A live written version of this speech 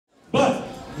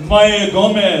Maya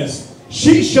Gomez.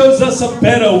 She shows us a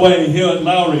better way here at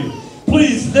Lowry.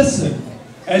 Please listen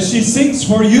as she sings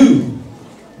for you,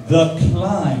 The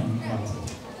Climb.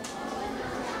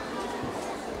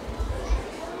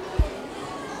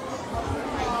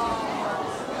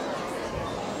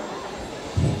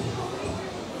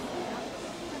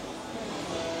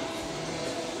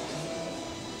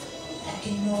 I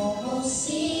can almost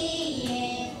see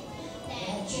it,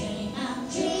 that dream I'm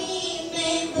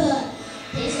dreaming, but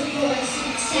there's a voice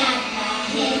inside my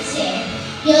head saying,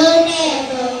 you'll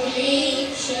never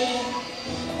reach it.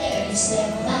 Every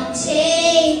step I'm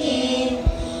taking,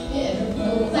 every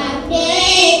move I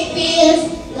make feels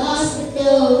lost with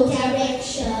no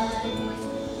direction.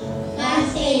 My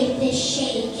faith is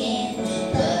shaking,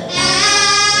 but I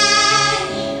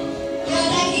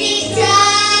gotta keep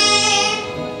trying.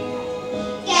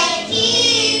 Gotta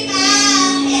keep my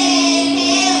head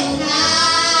held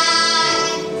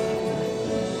high.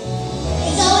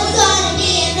 It's always gonna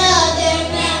be another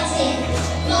mountain.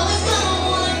 I'm always gonna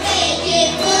wanna make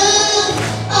it move.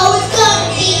 Always gonna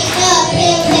be an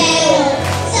uphill battle.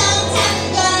 Sometimes I'm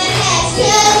gonna have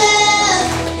to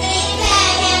lose. Ain't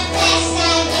about how fast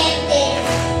I get there.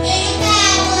 Ain't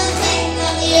about what's waiting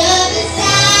on the other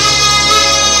side.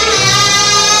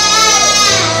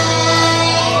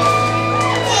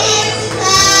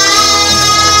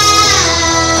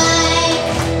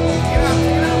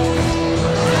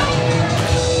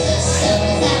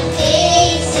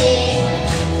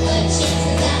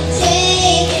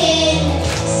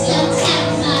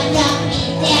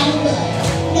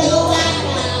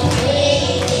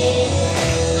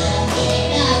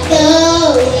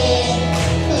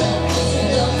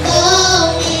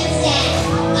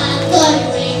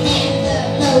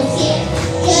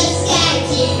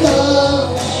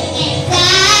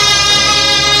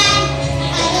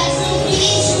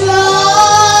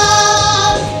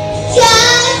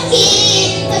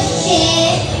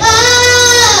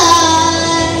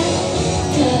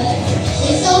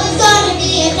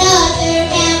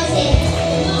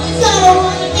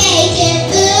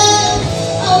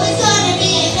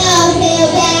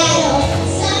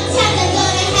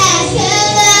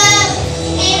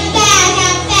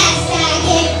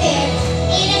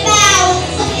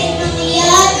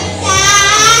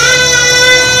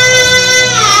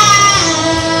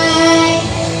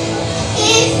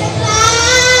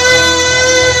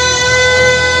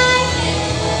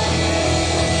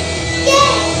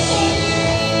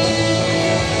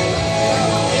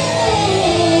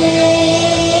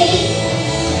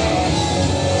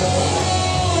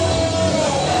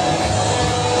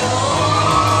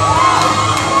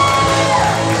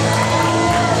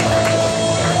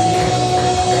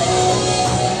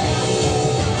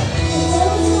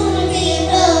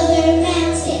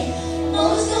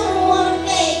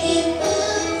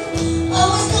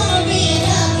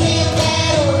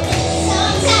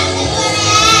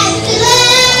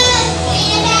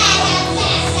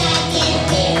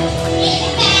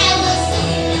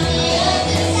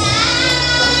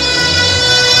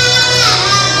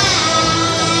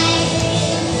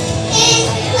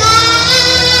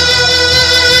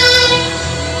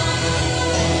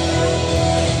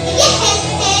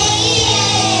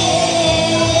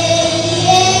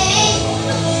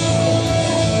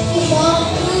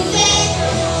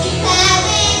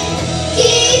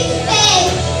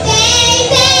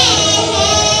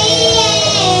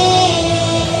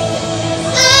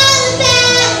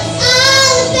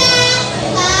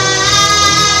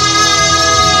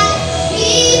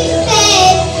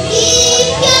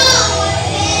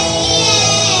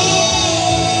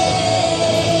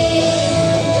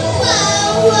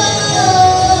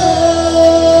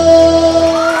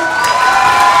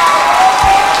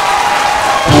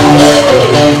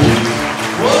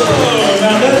 Whoa,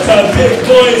 now that's a big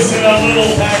voice in a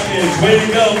little package. Way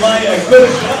to go, Maya. Good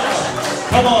job.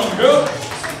 Come on, girl.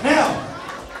 Now,